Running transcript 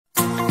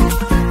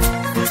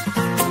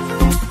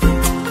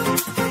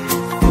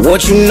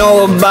What you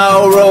know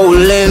about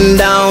rolling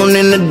down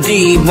in the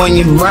deep? When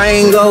your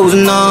brain goes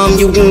numb,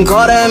 you can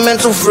call that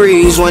mental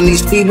freeze. When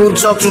these people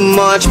talk too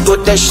much,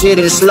 put that shit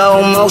in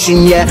slow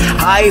motion. Yeah,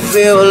 I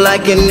feel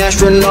like an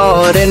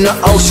astronaut in the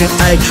ocean.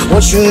 Ay,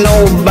 what you know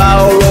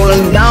about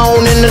rolling down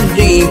in the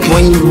deep?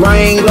 When your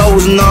brain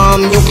goes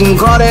numb, you can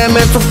call that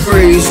mental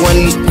freeze. When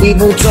these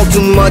people talk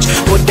too much,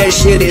 put that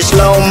shit in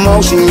slow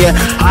motion. Yeah,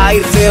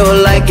 I feel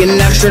like an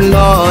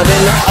astronaut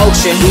in the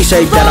ocean. He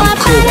say that I'm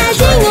cool,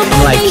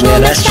 I'm like, yeah,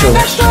 that's true.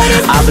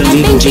 I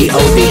believe in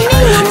G-O-D,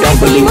 don't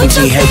believe in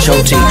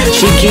T-H-O-T.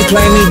 She keep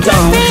playing me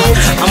dumb,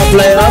 I'ma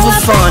play it all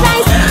for fun.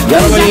 Y'all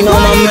already know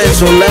my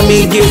mental, let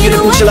me give you the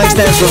picture like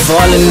stencil.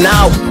 Falling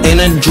out in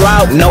a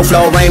drought, no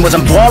flow, rain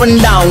wasn't pouring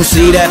down.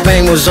 See, that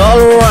pain was all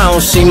around.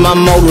 See, my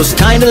mode was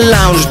kinda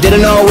lounge,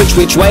 didn't know which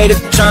way to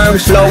turn.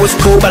 Flow was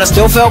cool, but I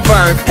still felt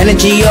burned.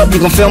 Energy up, you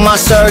can feel my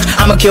surge.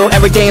 I'ma kill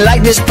everything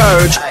like this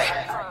purge.